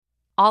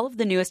All of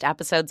the newest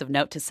episodes of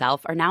Note to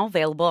Self are now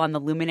available on the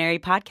Luminary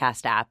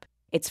podcast app.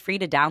 It's free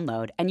to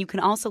download, and you can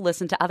also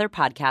listen to other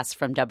podcasts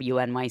from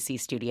WNYC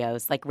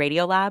Studios like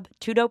Radiolab,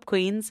 Two Dope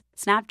Queens,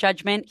 Snap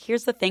Judgment,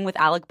 Here's the Thing with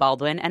Alec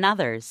Baldwin, and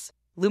others.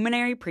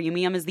 Luminary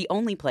Premium is the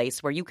only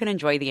place where you can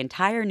enjoy the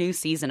entire new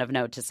season of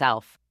Note to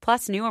Self,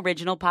 plus new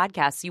original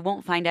podcasts you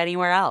won't find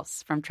anywhere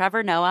else, from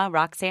Trevor Noah,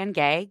 Roxanne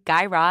Gay,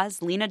 Guy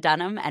Raz, Lena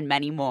Dunham, and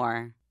many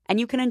more. And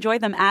you can enjoy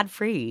them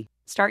ad-free.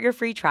 Start your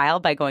free trial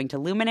by going to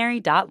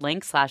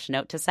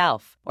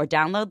luminary.link/note-to-self or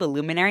download the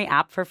Luminary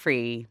app for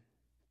free.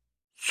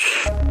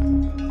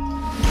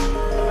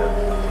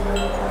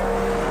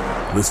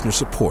 Listener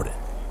supported.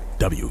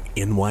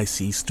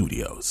 WNYC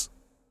Studios.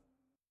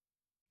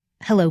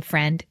 Hello,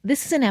 friend.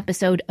 This is an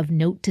episode of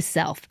Note to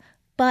Self,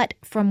 but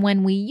from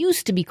when we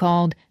used to be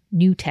called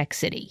New Tech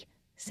City.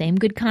 Same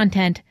good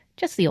content,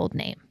 just the old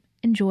name.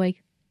 Enjoy.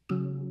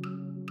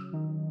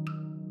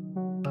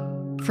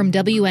 From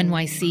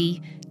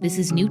WNYC, this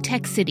is New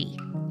Tech City,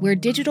 where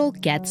digital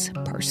gets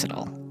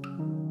personal.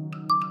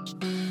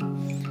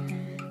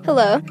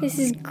 Hello, this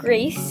is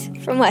Grace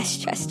from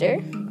Westchester.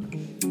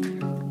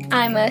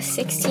 I'm a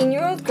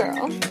 16-year-old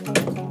girl.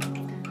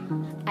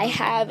 I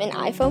have an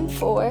iPhone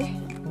 4,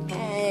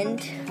 and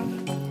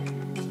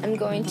I'm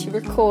going to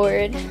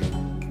record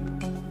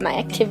my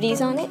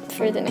activities on it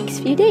for the next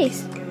few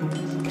days.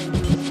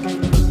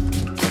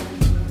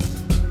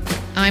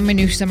 I'm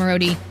Manoush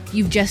Zomorodi.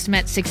 You've just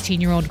met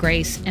 16-year-old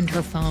Grace and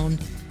her phone.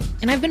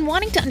 And I've been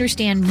wanting to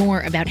understand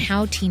more about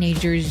how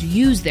teenagers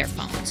use their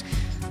phones,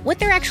 what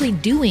they're actually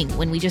doing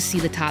when we just see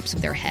the tops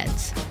of their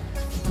heads.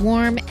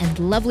 Warm and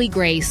lovely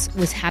Grace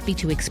was happy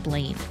to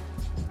explain.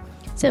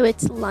 So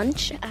it's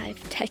lunch. I've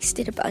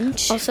texted a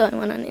bunch. Also, I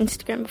went on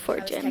Instagram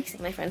before gym. I was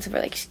texting my friends who were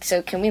like,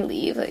 so can we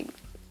leave?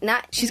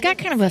 She's got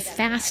kind of a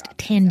fast,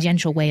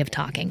 tangential way of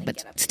talking,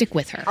 but stick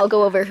with her. I'll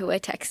go over who I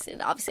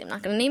texted. Obviously, I'm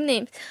not going to name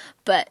names,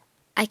 but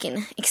I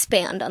can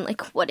expand on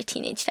what a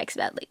teenage text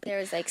about lately. There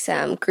was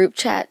some group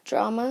chat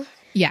drama.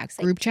 Yeah,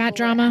 group chat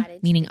drama,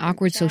 meaning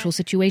awkward social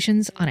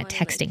situations on a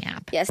texting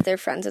app. Yes, they're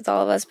friends with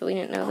all of us, but we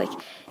didn't know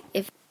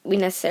if we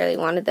necessarily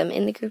wanted them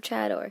in the group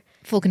chat or...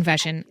 Full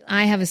confession,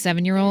 I have a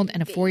 7-year-old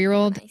and a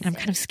 4-year-old, and I'm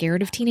kind of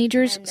scared of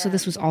teenagers, so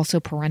this was also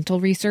parental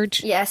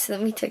research. Yes,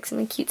 then we took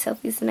some cute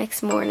selfies the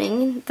next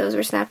morning. Those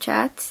were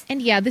Snapchats.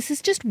 And yeah, this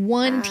is just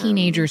one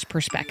teenager's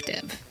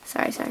perspective.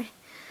 Sorry.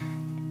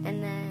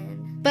 And then...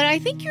 But I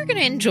think you're going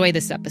to enjoy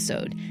this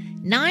episode.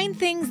 9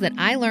 things that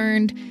I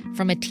learned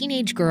from a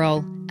teenage girl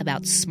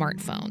about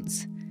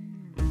smartphones.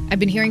 I've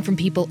been hearing from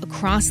people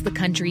across the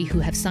country who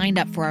have signed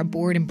up for our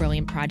Bored and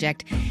Brilliant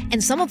project,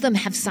 and some of them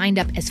have signed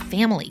up as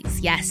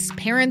families. Yes,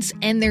 parents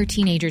and their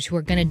teenagers who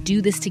are going to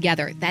do this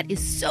together. That is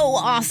so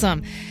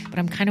awesome. But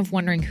I'm kind of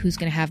wondering who's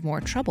going to have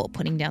more trouble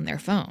putting down their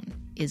phone.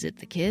 Is it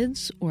the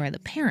kids or the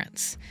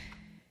parents?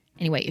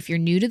 Anyway, if you're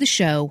new to the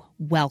show,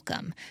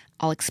 welcome.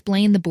 I'll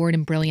explain the Bored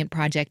and Brilliant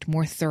project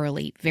more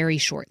thoroughly very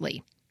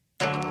shortly.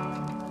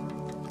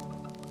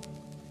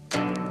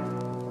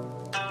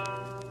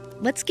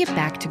 Let's get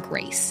back to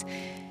Grace.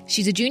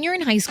 She's a junior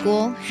in high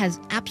school, has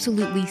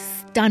absolutely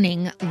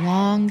stunning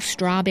long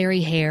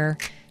strawberry hair.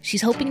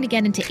 She's hoping to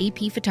get into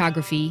AP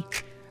photography.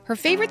 Her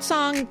favorite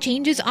song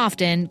changes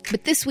often,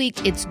 but this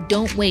week it's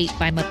Don't Wait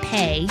by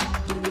Mapei.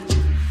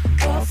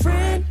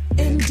 Girlfriend,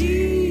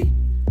 indeed,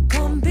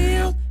 come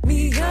build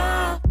me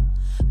up,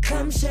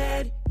 come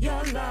shed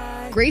your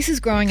light. Grace is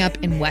growing up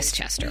in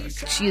Westchester.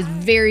 She is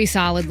very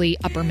solidly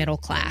upper middle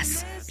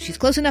class. She's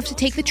close enough to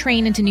take the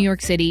train into New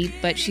York City,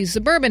 but she's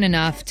suburban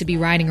enough to be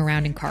riding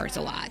around in cars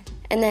a lot.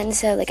 And then,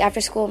 after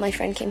school, my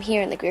friend came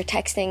here, and, we were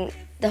texting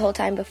the whole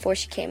time before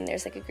she came.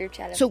 There's, a group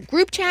chat. So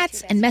group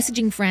chats and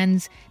messaging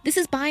friends, this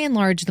is by and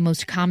large the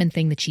most common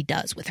thing that she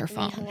does with her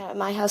phone. We hung out at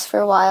my house for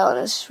a while, and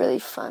it was really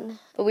fun.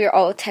 But we were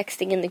all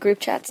texting in the group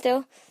chat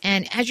still.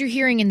 And as you're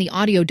hearing in the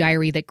audio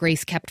diary that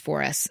Grace kept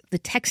for us, the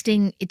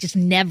texting, it just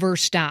never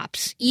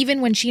stops, even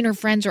when she and her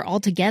friends are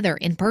all together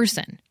in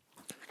person.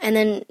 And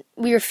then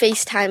we were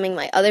FaceTiming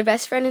my other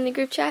best friend in the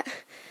group chat.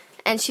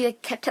 And she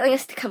kept telling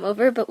us to come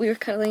over, but we were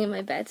cuddling in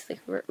my bed, so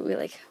we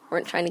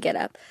weren't trying to get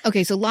up.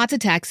 Okay, so lots of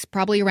texts,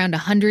 probably around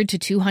 100 to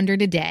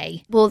 200 a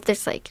day. Well,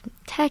 there's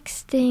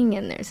texting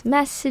and there's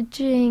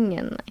messaging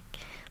and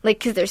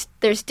because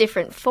there's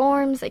different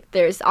forms.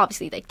 There's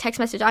obviously text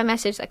message,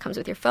 iMessage that comes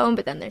with your phone,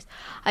 but then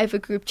I have a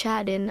group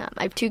chat I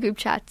have 2 group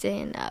chats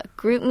in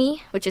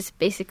GroupMe, which is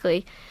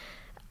basically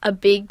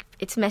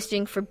it's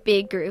messaging for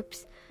big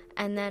groups.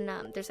 And then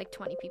there's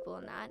 20 people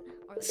in that.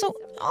 So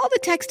all the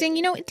texting,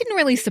 it didn't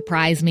really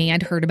surprise me.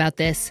 I'd heard about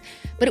this.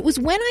 But it was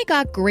when I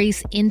got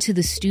Grace into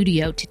the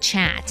studio to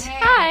chat.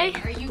 Hi.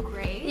 Are you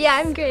Grace? Yeah,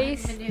 I'm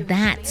Grace.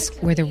 That's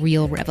where the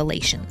real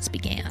revelations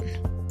began.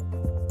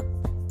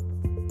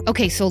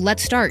 Okay, so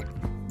let's start.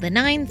 The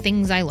 9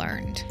 things I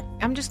learned.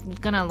 I'm just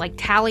gonna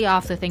tally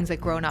off the things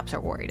that grown-ups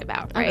are worried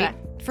about, right?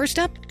 Okay. First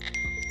up,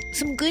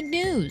 some good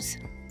news.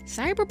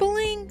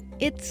 Cyberbullying,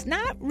 it's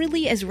not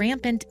really as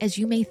rampant as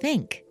you may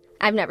think.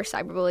 I've never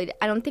cyberbullied.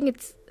 I don't think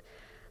it's...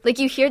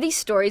 you hear these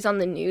stories on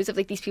the news of,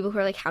 these people who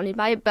are, hounded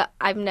by it, but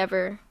I've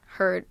never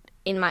heard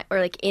in my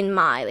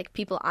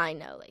people I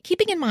know. Like,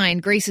 keeping in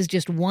mind, Grace is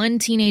just one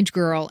teenage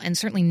girl and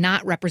certainly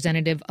not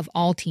representative of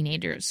all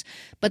teenagers.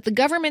 But the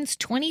government's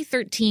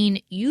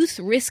 2013 Youth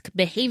Risk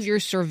Behavior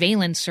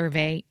Surveillance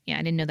Survey, I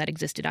didn't know that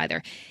existed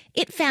either,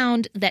 it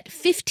found that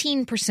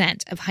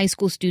 15% of high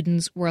school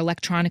students were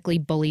electronically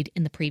bullied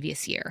in the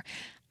previous year.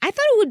 I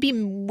thought it would be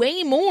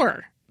way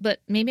more, but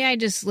maybe I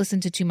just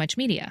listened to too much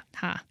media,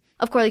 huh?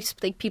 Of course,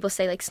 like people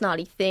say like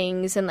snotty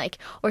things and like,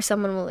 or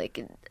someone will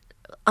like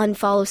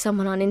unfollow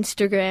someone on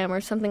Instagram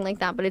or something like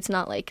that, but it's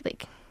not like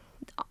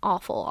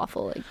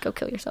awful, like go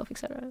kill yourself,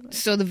 etc.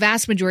 So the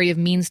vast majority of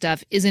mean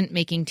stuff isn't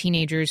making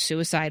teenagers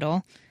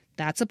suicidal.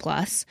 That's a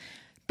plus.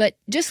 But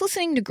just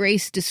listening to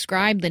Grace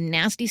describe the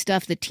nasty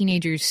stuff that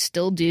teenagers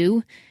still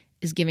do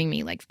is giving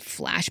me like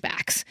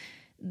flashbacks.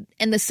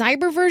 And the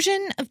cyber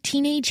version of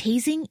teenage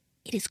hazing,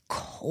 it is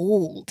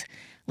cold.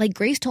 Like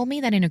Grace told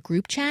me that in a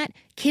group chat,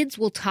 kids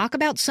will talk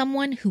about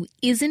someone who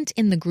isn't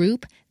in the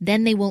group,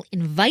 then they will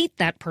invite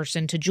that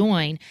person to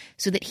join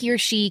so that he or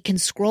she can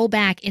scroll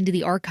back into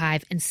the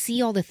archive and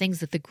see all the things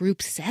that the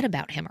group said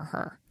about him or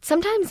her.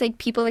 Sometimes like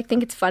people like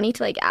think it's funny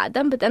to like add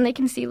them, but then they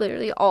can see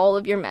literally all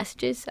of your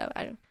messages, so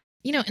I don't.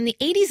 You know, in the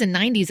 80s and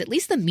 90s, at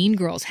least the mean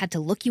girls had to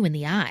look you in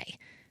the eye.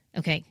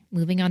 Okay,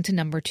 moving on to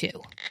number 2.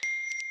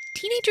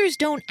 Teenagers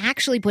don't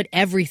actually put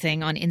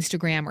everything on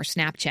Instagram or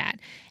Snapchat,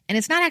 and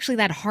it's not actually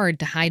that hard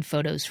to hide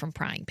photos from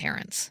prying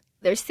parents.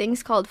 There's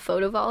things called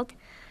Photo Vault,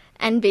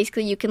 and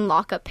basically you can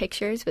lock up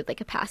pictures with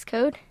like a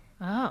passcode.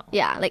 Oh.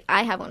 Yeah, like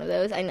I have one of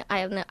those. I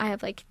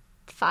have like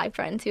 5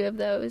 friends who have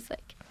those.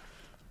 Like,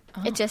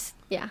 it just,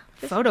 yeah.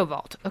 Photo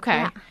Vault. Okay.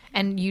 Yeah.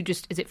 And you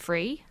just, is it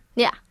free?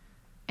 Yeah.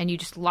 And you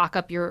just lock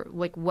up your,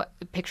 like, what,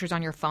 pictures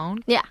on your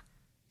phone? Yeah.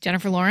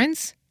 Jennifer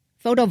Lawrence,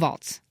 Photo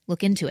Vaults.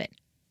 Look into it.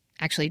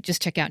 Actually,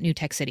 just check out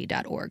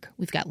newtechcity.org.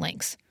 We've got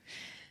links.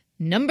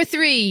 Number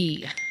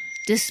 3.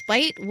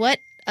 Despite what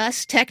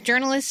us tech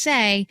journalists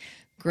say,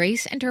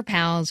 Grace and her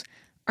pals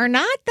are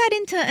not that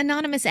into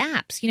anonymous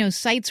apps,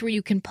 sites where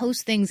you can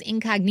post things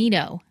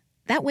incognito.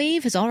 That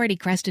wave has already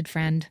crested,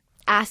 friend.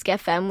 Ask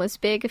FM was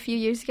big a few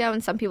years ago,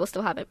 and some people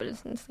still have it, but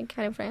it's like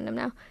kind of random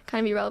now,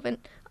 kind of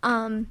irrelevant.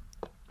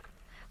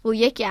 Well,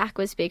 Yik Yak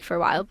was big for a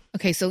while.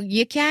 Okay, so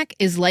Yik Yak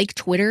is like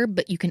Twitter,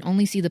 but you can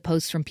only see the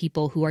posts from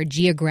people who are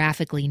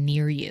geographically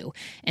near you,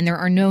 and there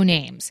are no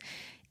names.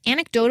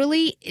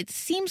 Anecdotally, it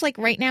seems like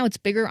right now it's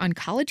bigger on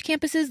college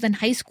campuses than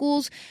high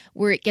schools,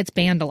 where it gets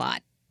banned a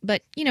lot.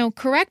 But,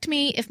 correct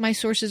me if my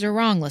sources are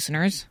wrong,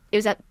 listeners. It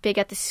was big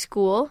at the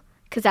school,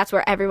 because that's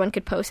where everyone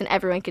could post and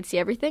everyone could see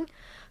everything.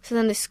 So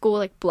then the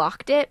school,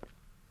 blocked it.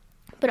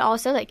 But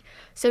also,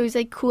 so it was,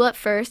 cool at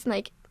first,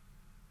 and,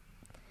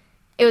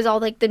 it was all,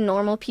 the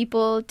normal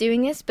people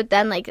doing this, but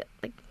then, I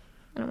don't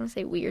want to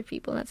say weird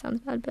people, that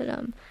sounds bad, but,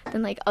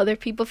 then, other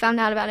people found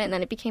out about it, and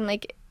then it became,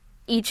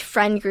 each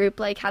friend group,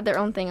 had their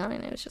own thing on it,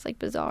 and it was just,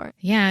 bizarre.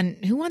 Yeah,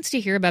 and who wants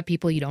to hear about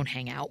people you don't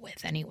hang out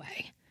with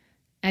anyway?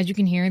 As you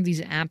can hear,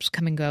 these apps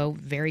come and go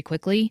very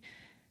quickly,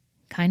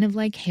 kind of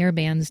like hair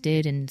bands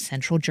did in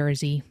Central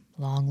Jersey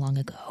long, long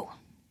ago.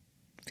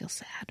 Feels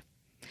sad.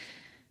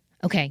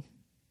 Okay,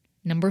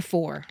 number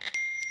 4,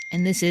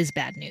 and this is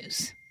bad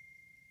news.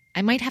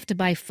 I might have to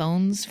buy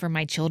phones for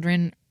my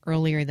children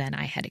earlier than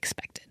I had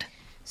expected.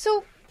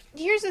 So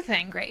here's the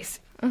thing, Grace.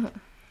 Mm-hmm.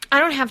 I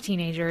don't have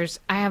teenagers.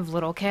 I have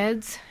little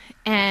kids.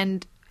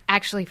 And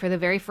actually, for the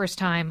very first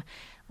time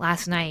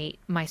last night,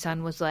 my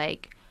son was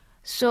like,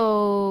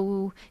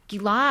 so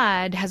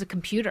Gilad has a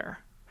computer.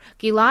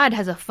 Gilad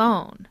has a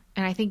phone.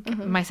 And I think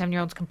my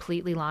 7-year-old's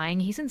completely lying.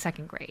 He's in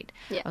 2nd grade.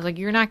 Yeah. I was like,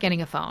 you're not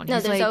getting a phone. No,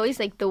 He's there's always,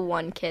 the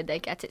one kid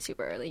that gets it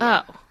super early.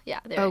 Oh. Yeah,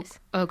 there is.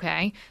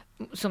 Okay.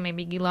 So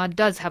maybe Gilad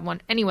does have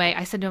one. Anyway,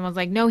 I said to him, I was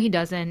like, no, he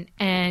doesn't.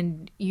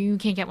 And you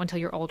can't get one till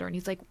you're older. And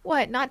he's like,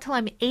 what? Not till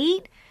I'm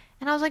 8?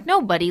 And I was like,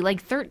 no, buddy,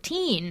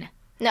 13.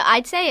 No,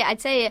 I'd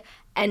say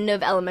end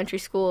of elementary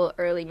school,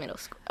 early middle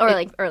school. Or,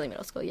 early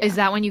middle school, yeah. Is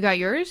that when you got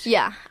yours?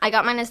 Yeah. I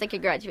got mine as, a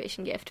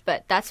graduation gift,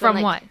 but that's From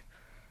when, what?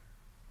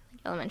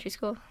 Elementary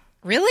school.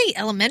 Really?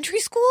 Elementary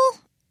school?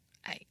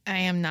 I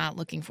am not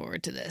looking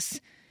forward to this.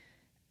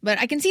 But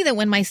I can see that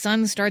when my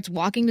son starts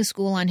walking to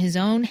school on his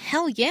own,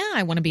 hell yeah,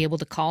 I want to be able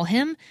to call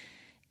him.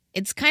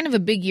 It's kind of a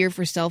big year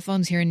for cell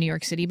phones here in New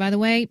York City, by the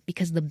way,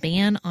 because the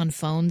ban on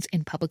phones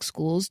in public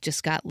schools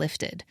just got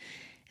lifted.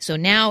 So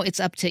now it's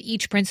up to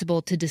each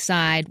principal to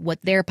decide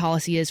what their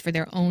policy is for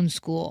their own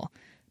school.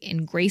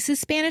 In Grace's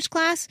Spanish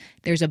class,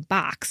 there's a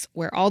box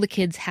where all the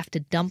kids have to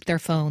dump their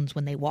phones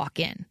when they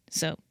walk in.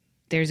 So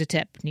there's a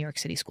tip, New York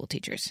City school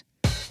teachers.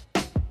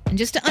 And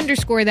just to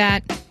underscore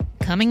that,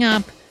 coming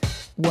up,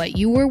 what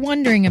you were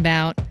wondering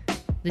about,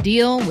 the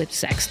deal with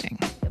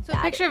sexting. So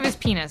a picture of his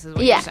penis is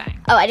what you're saying.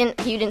 Oh,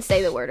 you didn't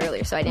say the word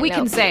earlier, so I didn't know. We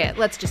can say it.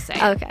 Let's just say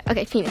it.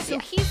 Okay, penis, So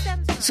yeah. he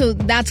sends... So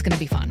that's going to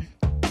be fun.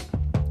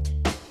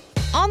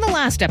 On the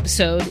last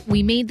episode,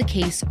 we made the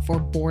case for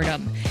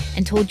boredom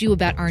and told you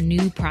about our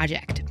new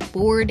project,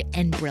 Bored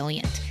and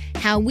Brilliant,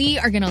 how we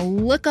are going to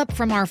look up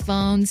from our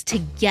phones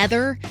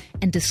together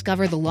and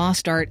discover the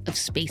lost art of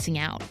spacing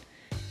out.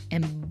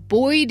 And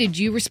boy, did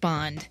you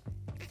respond.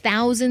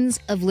 thousands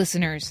of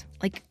listeners,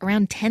 like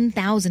around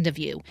 10,000 of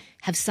you,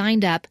 have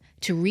signed up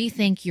to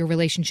rethink your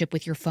relationship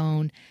with your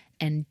phone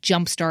and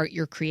jumpstart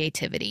your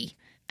creativity.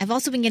 I've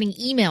also been getting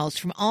emails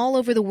from all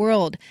over the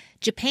world: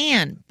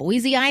 Japan,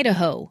 Boise,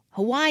 Idaho,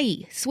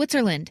 Hawaii,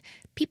 Switzerland.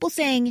 People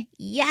saying,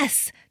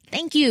 yes,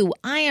 thank you.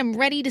 I am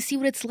ready to see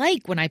what it's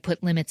like when I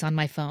put limits on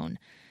my phone.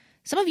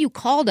 Some of you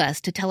called us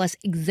to tell us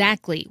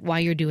exactly why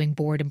you're doing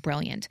Bored and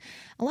Brilliant.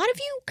 A lot of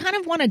you kind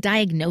of want a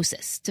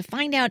diagnosis to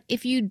find out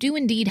if you do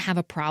indeed have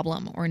a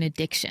problem or an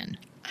addiction.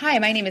 Hi,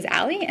 my name is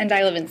Allie, and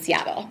I live in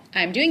Seattle.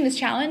 I'm doing this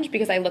challenge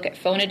because I look at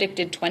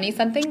phone-addicted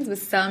 20-somethings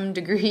with some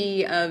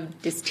degree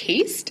of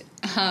distaste.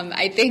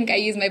 I think I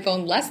use my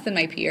phone less than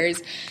my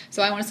peers,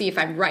 so I want to see if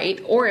I'm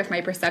right or if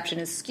my perception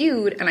is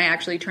skewed and I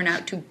actually turn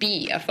out to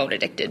be a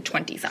phone-addicted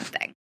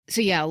 20-something. So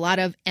yeah, a lot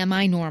of am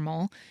I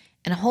normal?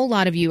 And a whole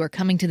lot of you are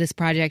coming to this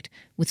project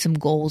with some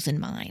goals in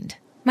mind.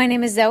 My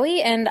name is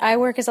Zoe, and I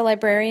work as a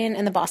librarian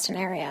in the Boston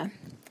area.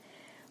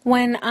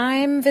 When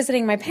I'm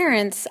visiting my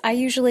parents, I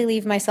usually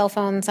leave my cell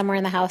phone somewhere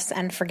in the house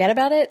and forget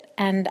about it,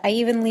 and I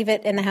even leave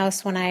it in the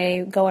house when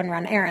I go and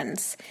run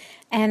errands.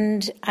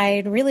 And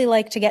I'd really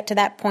like to get to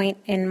that point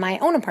in my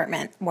own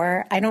apartment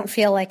where I don't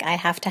feel like I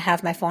have to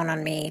have my phone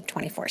on me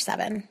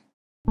 24/7.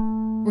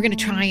 We're going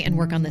to try and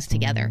work on this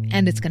together,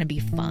 and it's going to be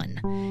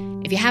fun.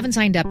 If you haven't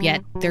signed up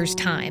yet, there's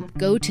time.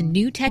 Go to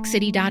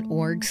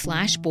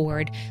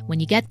newtechcity.org/board. When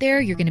you get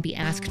there, you're going to be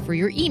asked for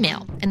your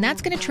email, and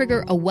that's going to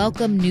trigger a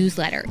welcome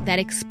newsletter that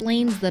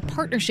explains the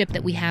partnership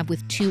that we have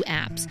with two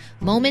apps.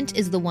 Moment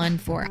is the one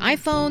for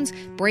iPhones,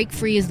 Break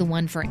Free is the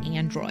one for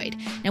Android.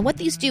 Now, what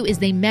these do is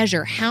they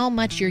measure how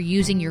much you're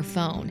using your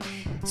phone.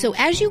 So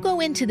as you go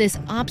into this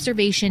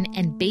observation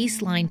and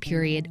baseline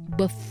period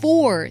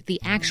before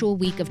the actual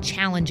week of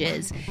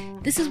challenges,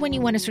 this is when you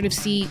want to sort of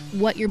see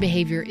what your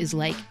behavior is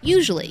like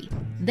usually.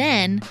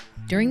 Then,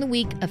 during the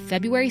week of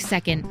February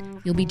 2nd,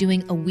 you'll be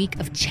doing a week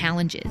of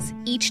challenges.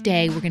 Each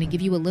day, we're going to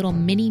give you a little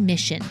mini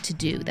mission to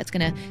do that's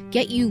going to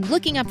get you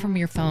looking up from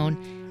your phone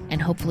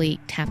and hopefully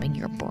tapping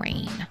your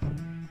brain.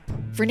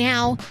 For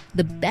now,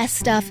 the best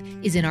stuff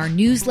is in our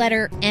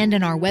newsletter and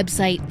on our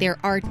website. There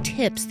are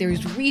tips,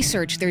 there's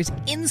research, there's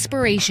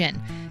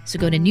inspiration. So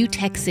go to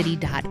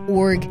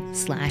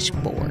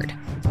newtechcity.org/board.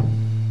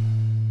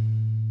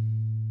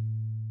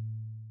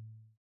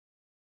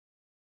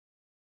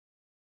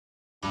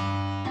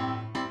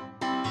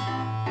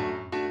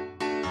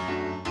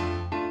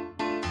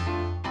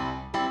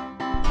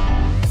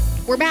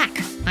 We're back.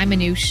 I'm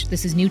Manoush.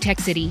 This is New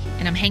Tech City,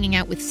 and I'm hanging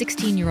out with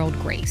 16-year-old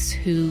Grace,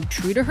 who,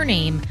 true to her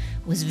name,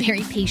 was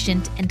very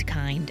patient and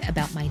kind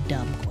about my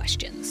dumb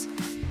questions.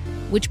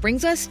 Which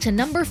brings us to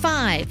number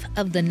 5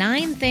 of the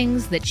 9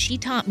 things that she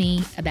taught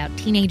me about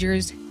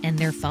teenagers and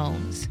their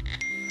phones.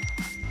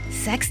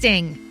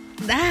 Sexting.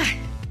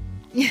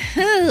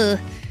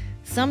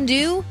 Some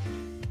do,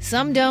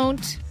 some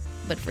don't,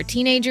 but for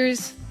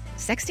teenagers,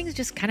 sexting is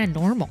just kind of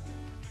normal.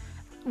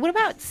 What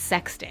about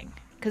sexting?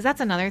 Because that's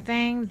another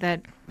thing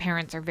that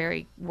parents are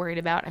very worried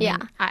about. I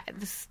mean,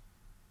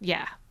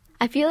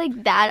 I feel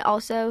like that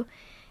also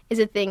is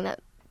a thing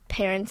that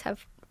parents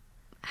have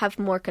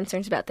more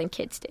concerns about than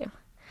kids do.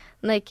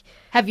 Like,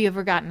 have you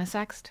ever gotten a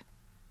sext?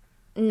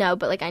 No,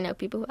 but like I know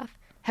people who have.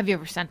 Have you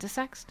ever sent a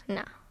sext?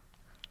 No.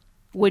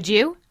 Would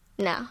you?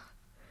 No.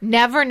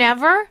 Never?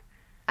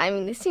 I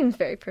mean, this seems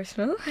very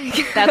personal.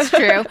 That's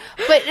true.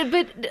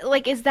 But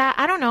like, is that,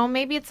 I don't know,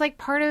 maybe it's like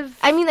part of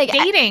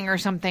dating or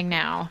something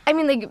now. I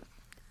mean, like,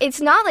 it's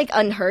not like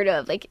unheard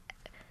of. Like,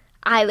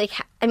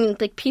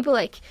 people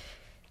like,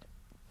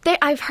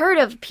 I've heard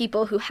of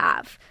people who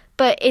have,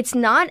 but it's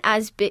not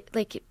as big.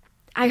 Like,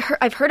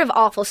 I've heard of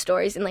awful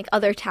stories in like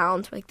other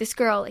towns where like this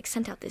girl like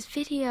sent out this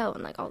video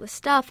and like all this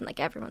stuff and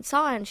like everyone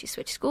saw it and she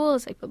switched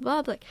schools, like blah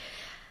blah blah. Like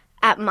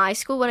at my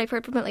school, what I've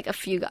heard from it, like a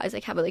few guys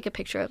like have like a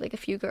picture of like a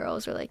few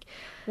girls or like.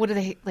 What do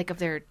they like of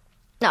their?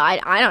 No,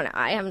 I don't know.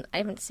 I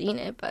haven't seen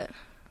it, but.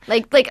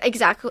 Like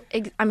exactly,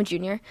 I'm a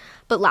junior,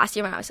 but last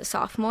year when I was a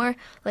sophomore,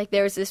 like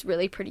there was this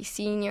really pretty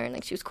senior and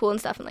like she was cool and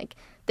stuff, and like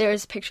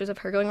there's pictures of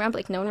her going around, but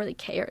like no one really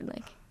cared.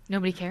 Like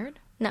nobody cared?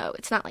 No,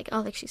 it's not like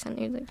like she sent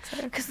nudes,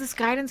 etc. Because this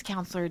guidance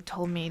counselor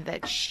told me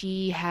that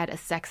she had a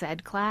sex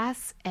ed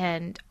class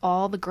and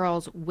all the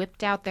girls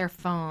whipped out their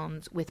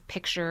phones with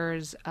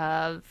pictures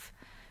of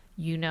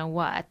you know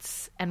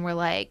what's, and we're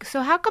like, so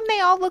how come they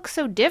all look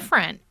so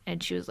different?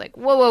 And she was like,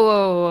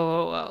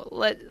 whoa.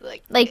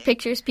 Like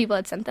pictures people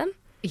had sent them.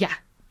 Yeah,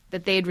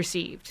 that they had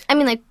received. I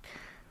mean, like,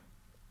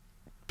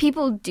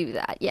 people do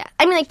that, yeah.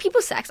 I mean, like,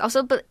 people sex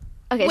also, but,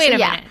 okay, Wait so, a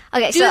yeah. minute.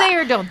 Okay, do they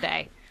or don't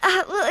they?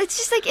 Well, it's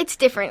just, like, it's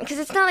different, because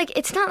it's not like,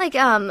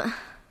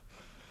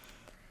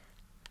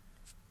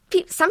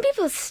 some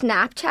people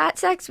Snapchat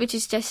sex, which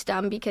is just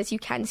dumb because you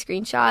can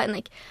screenshot, and,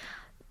 like,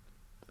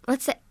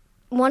 let's say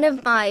one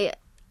of my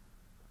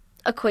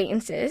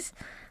acquaintances,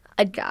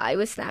 a guy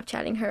was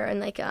Snapchatting her, and,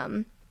 like,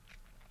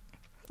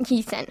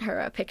 he sent her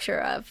a picture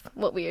of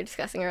what we were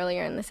discussing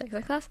earlier in the sex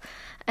ed class.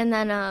 And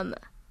then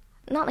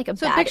not like a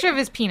So bad... a picture of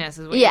his penis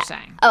is what yeah. you're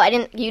saying. Oh,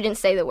 you didn't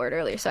say the word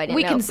earlier, so I didn't know.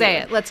 We can if say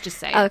were- it. Let's just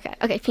say it.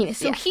 Okay, penis,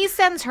 So yeah. he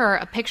sends her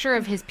a picture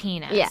of his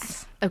penis.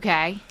 Yes.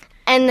 Okay.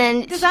 And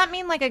then... Does that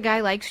mean like a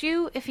guy likes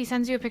you if he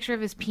sends you a picture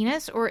of his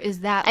penis, or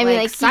is that I mean,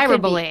 like he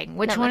could be- cyberbullying?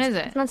 Which no, one it's- is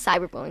it? It's not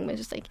cyberbullying, but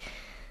it's just like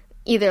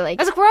either like...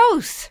 That's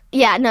gross.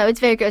 Yeah, no, it's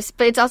very gross.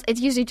 But it's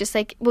usually just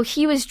like, well,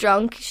 he was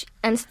drunk,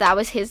 and so that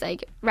was his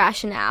like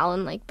rationale,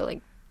 and like, but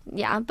like,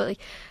 yeah, but like,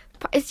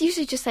 it's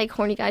usually just like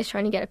horny guys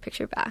trying to get a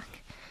picture back,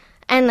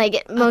 and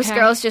like most Okay.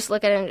 girls just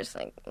look at it and just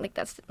like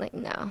that's like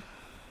no,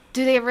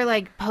 Do they ever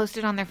like post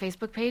it on their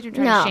Facebook page and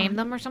try No. to shame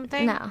them or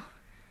something? no.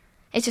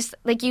 It's just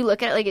like you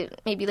look at it like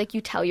maybe like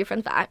you tell your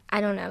friends, but I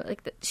don't know.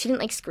 Like she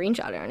didn't like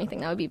screenshot it or anything.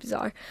 That would be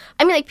bizarre.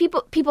 I mean, like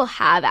people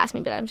have asked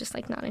me, but I'm just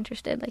like not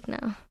interested. Like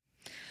no.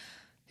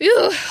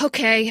 Ew,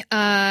 okay.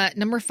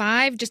 Number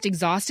 5 just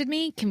exhausted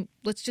me.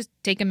 Let's just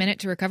take a minute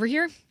to recover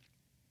here.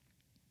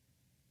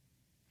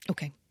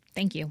 Okay,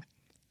 thank you.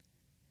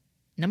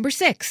 Number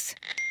 6.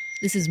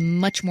 This is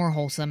much more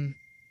wholesome.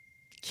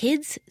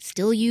 Kids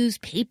still use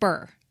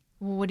paper.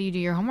 Well, what do you do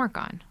your homework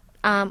on?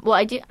 Well,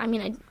 I do. I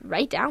mean, I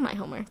write down my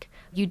homework.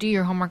 You do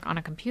your homework on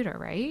a computer,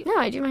 right? No,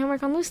 I do my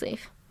homework on loose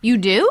leaf. You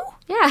do?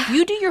 Yeah.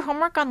 You do your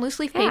homework on loose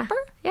leaf Yeah. paper?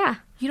 Yeah.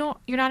 You're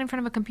not in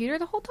front of a computer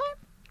the whole time?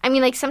 I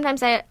mean, like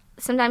sometimes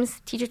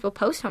teachers will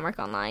post homework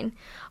online,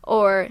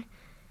 or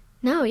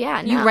no,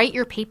 yeah, no. You write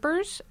your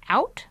papers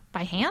out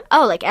by hand?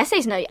 Oh, like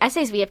essays. No,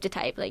 essays we have to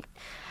type like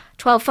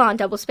 12 font,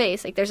 double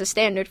space. Like there's a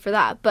standard for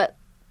that. But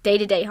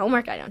day-to-day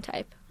homework, I don't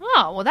type.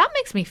 Oh, well, that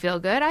makes me feel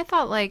good. I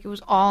thought like it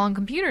was all on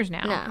computers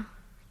now. No.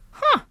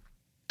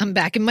 I'm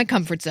back in my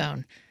comfort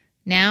zone.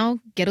 Now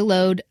get a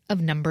load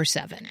of number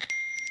 7.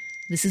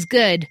 This is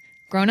good.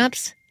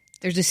 Grown-ups,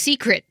 there's a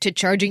secret to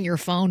charging your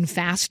phone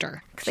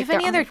faster. Do you Like, have any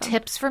they're on other their phone.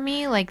 tips for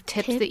me? Like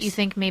tips that you Tips?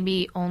 think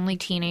maybe only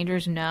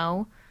teenagers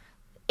know?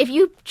 If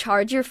you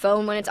charge your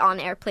phone when it's on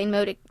airplane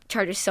mode, it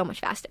charges so much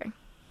faster.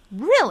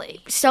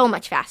 Really? So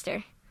much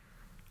faster.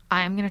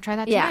 I'm going to try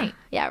that Yeah. tonight.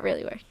 Yeah, it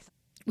really works.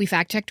 We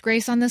fact-checked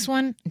Grace on this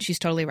one, and she's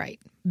totally right.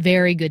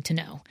 Very good to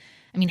know.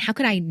 I mean, how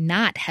could I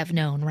not have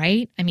known,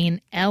 right? I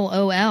mean,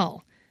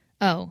 LOL.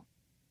 Oh,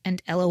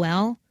 and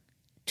LOL?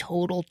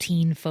 Total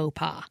teen faux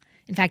pas.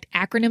 In fact,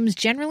 acronyms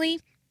generally,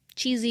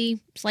 cheesy,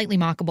 slightly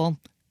mockable.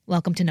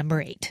 Welcome to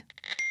number 8.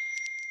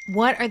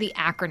 What are the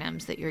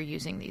acronyms that you're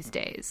using these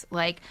days?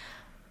 Like,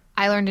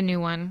 I learned a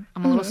new one.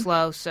 I'm a little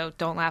slow, so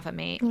don't laugh at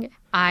me. Okay.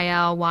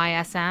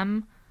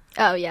 ILYSM.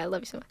 Oh, yeah, I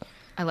love you so much.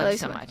 I love you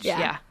so much.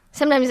 Yeah.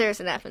 Sometimes there's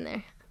an F in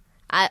there.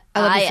 I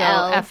love you so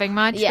IL. effing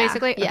much, Yeah,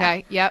 basically? yeah.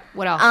 Okay, yep.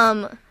 What else?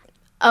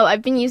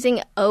 I've been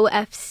using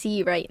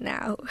OFC right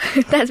now.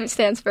 That's what it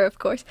stands for, of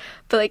course.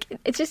 But like,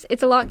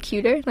 it's a lot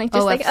cuter. Like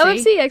just like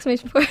OFC? OFC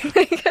exclamation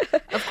point.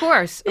 Of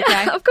course. Okay.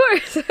 Yeah, of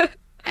course.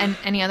 And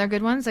any other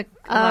good ones like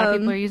a lot of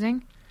people are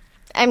using?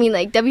 I mean,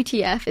 like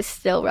WTF is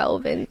still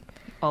relevant.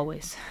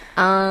 Always.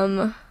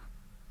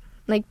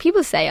 Like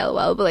people say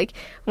LOL, but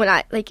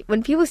like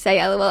when people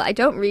say LOL, I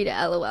don't read it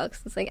LOL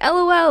because it's like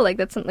LOL. Like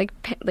that's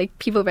like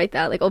people write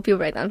that, like old people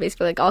write that on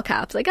Facebook, like all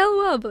caps, like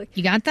LOL. But like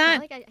You got that?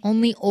 like I-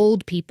 Only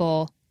old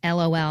people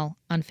LOL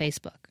on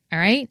Facebook, all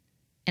right?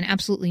 And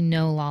absolutely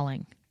no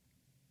lolling.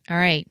 All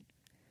right,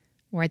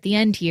 we're at the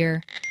end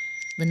here.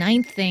 The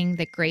 9th thing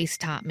that Grace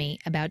taught me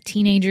about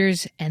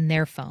teenagers and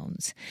their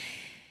phones.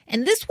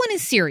 And this one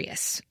is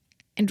serious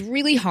and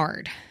really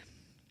hard.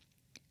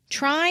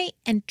 Try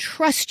and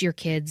trust your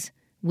kids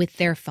with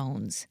their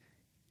phones.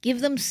 Give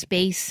them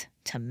space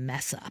to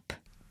mess up.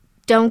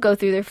 don't go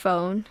through their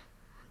phone.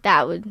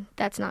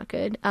 That's not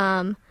good.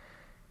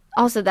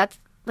 Also, that's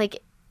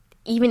like,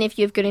 even if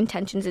you have good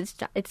intentions,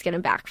 it's gonna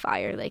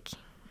backfire. Like,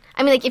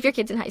 I mean, like if your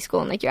kid's in high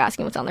school and like you're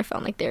asking what's on their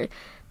phone, like they're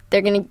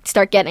gonna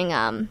start getting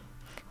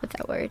what's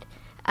that word?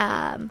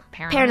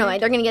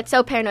 Paranoid. They're gonna get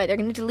so paranoid. They're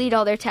gonna delete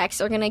all their texts.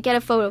 They're gonna get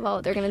a photo of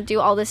all. They're gonna do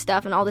all this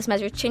stuff and all this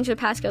measures. Change their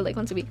passcode like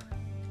once a week.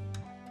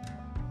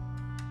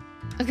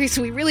 Okay,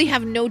 so we really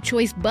have no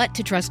choice but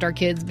to trust our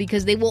kids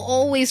because they will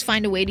always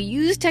find a way to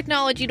use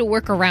technology to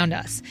work around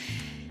us.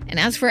 And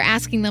as for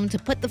asking them to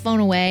put the phone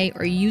away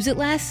or use it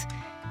less,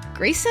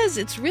 Grace says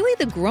it's really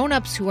the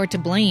grown-ups who are to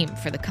blame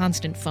for the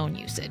constant phone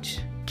usage.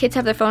 Kids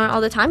have their phone all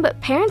the time, but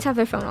parents have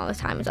their phone all the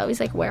time. It's always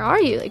like, where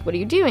are you? Like, what are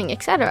you doing?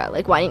 Etc.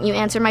 Like, why didn't you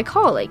answer my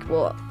call? Like,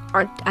 well,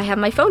 I have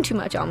my phone too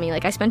much on me.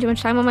 Like, I spend too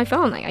much time on my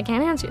phone. Like, I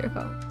can't answer your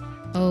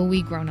phone. Oh,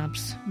 we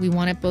grown-ups. We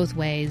want it both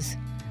ways.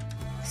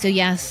 So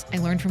yes, I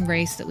learned from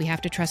Grace that we have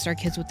to trust our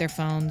kids with their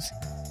phones.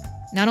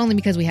 Not only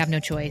because we have no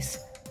choice,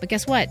 but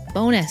guess what?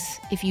 Bonus,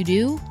 if you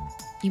do,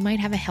 you might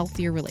have a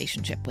healthier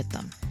relationship with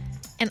them.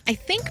 And I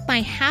think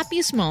my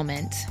happiest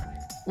moment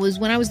was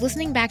when I was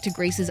listening back to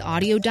Grace's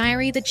audio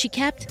diary that she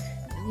kept.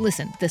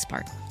 Listen, this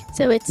part.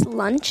 So it's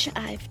lunch.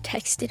 I've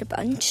texted a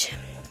bunch.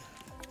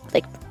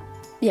 Like,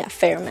 yeah,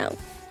 fair amount.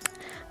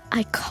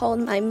 I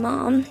called my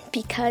mom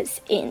because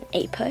in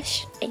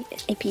APUSH,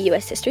 AP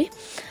US History,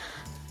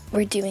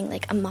 we're doing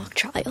like a mock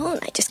trial, and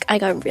I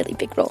got a really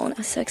big role, and I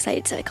was so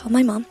excited, so I called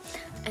my mom.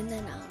 And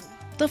then,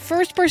 The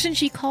first person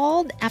she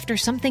called after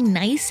something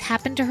nice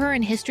happened to her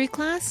in history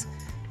class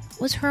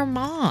was her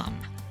mom.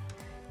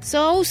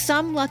 So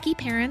some lucky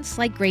parents,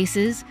 like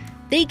Grace's,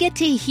 they get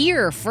to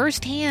hear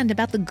firsthand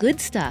about the good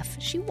stuff.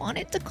 She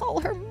wanted to call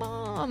her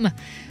mom.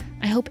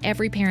 I hope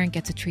every parent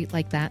gets a treat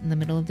like that in the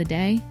middle of the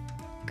day.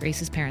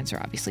 Grace's parents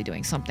are obviously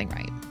doing something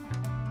right.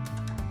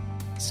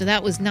 So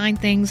that was 9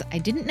 things I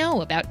didn't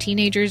know about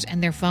teenagers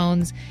and their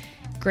phones.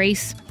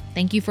 Grace,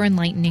 thank you for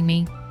enlightening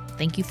me.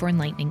 Thank you for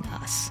enlightening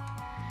us.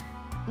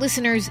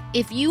 Listeners,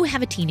 if you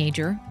have a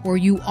teenager or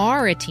you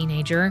are a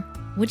teenager,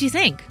 what'd you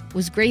think?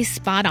 Was Grace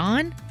spot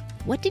on?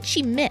 What did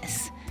she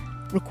miss?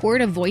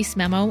 Record a voice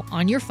memo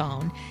on your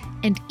phone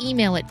and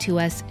email it to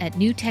us at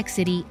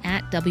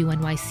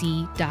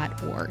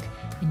newtechcity@wnyc.org.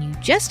 And you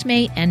just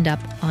may end up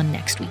on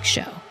next week's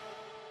show.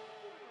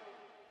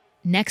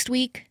 Next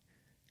week,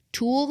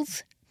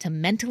 tools to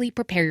mentally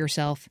prepare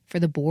yourself for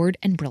the Bored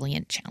and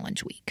Brilliant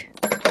Challenge Week.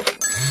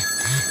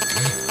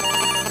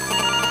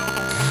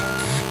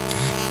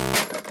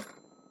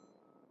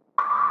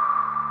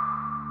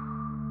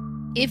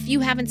 If you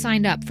haven't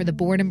signed up for the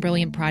Bored and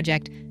Brilliant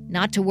Project,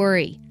 not to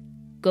worry.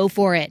 Go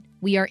for it.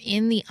 We are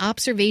in the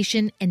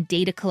observation and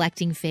data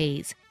collecting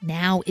phase.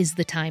 Now is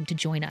the time to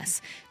join us.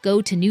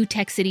 Go to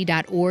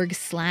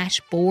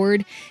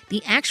newtechcity.org/board.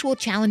 The actual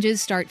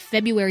challenges start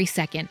February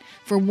 2nd.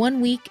 For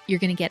 1 week, you're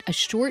going to get a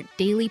short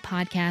daily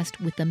podcast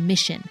with a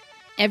mission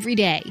every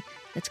day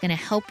that's going to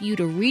help you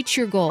to reach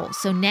your goal.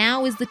 So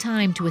now is the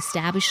time to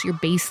establish your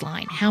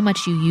baseline, how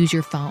much you use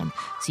your phone,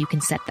 so you can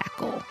set that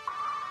goal.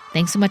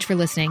 Thanks so much for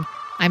listening.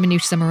 I'm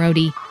Anoush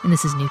Samarodi, and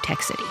this is New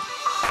Tech City.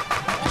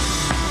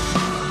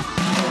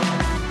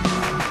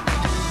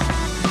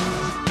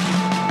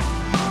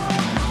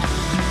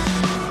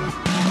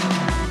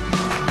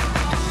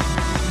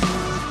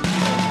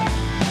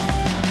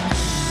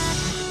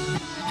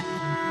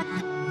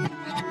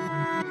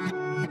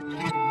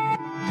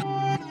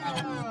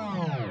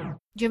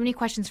 Do you have any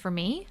questions for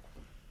me?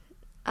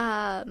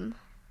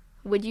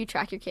 Would you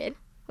track your kid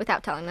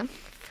without telling them?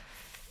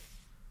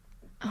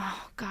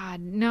 Oh,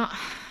 God, no.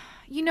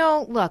 You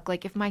know, look,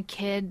 like if my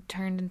kid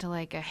turned into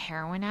like a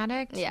heroin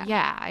addict,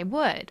 yeah I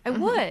would. I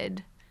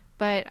would.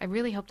 But I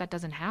really hope that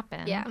doesn't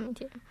happen. Yeah, me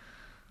too.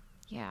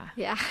 Yeah.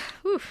 Yeah.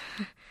 Whew.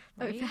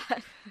 Right? That was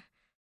bad.